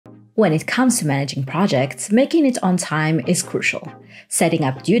When it comes to managing projects, making it on time is crucial. Setting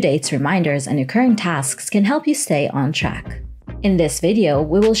up due dates, reminders, and recurring tasks can help you stay on track. In this video,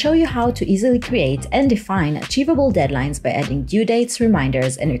 we will show you how to easily create and define achievable deadlines by adding due dates,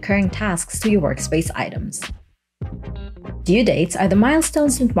 reminders, and recurring tasks to your Workspace items. Due dates are the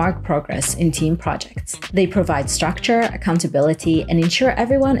milestones that mark progress in team projects. They provide structure, accountability, and ensure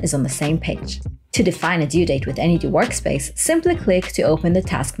everyone is on the same page. To define a due date with Any.do Workspace, simply click to open the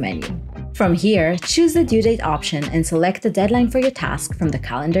task menu. From here, choose the due date option and select the deadline for your task from the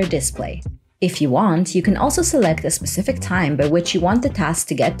calendar display. If you want, you can also select a specific time by which you want the task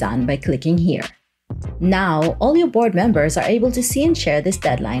to get done by clicking here. Now, all your board members are able to see and share this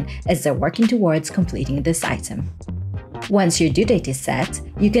deadline as they're working towards completing this item. Once your due date is set,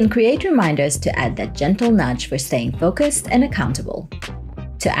 you can create reminders to add that gentle nudge for staying focused and accountable.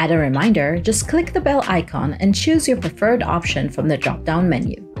 To add a reminder, just click the bell icon and choose your preferred option from the drop-down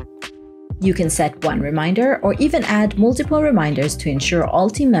menu. You can set one reminder or even add multiple reminders to ensure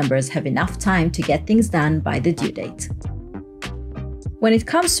all team members have enough time to get things done by the due date. When it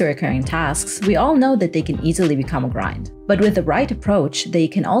comes to recurring tasks, we all know that they can easily become a grind, but with the right approach, they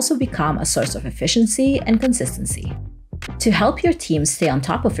can also become a source of efficiency and consistency. To help your team stay on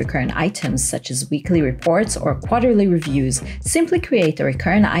top of recurrent items such as weekly reports or quarterly reviews, simply create a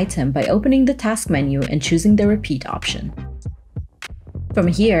recurrent item by opening the task menu and choosing the repeat option. From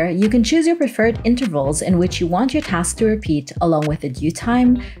here, you can choose your preferred intervals in which you want your task to repeat, along with the due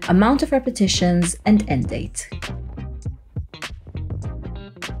time, amount of repetitions, and end date.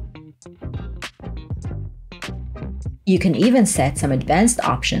 You can even set some advanced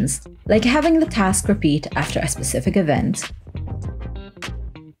options, like having the task repeat after a specific event.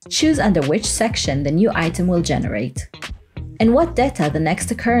 Choose under which section the new item will generate, and what data the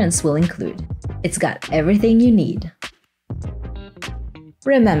next occurrence will include. It's got everything you need.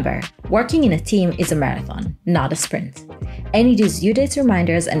 Remember, working in a team is a marathon, not a sprint. Any.do's due dates,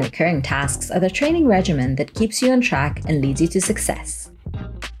 reminders, and recurring tasks are the training regimen that keeps you on track and leads you to success.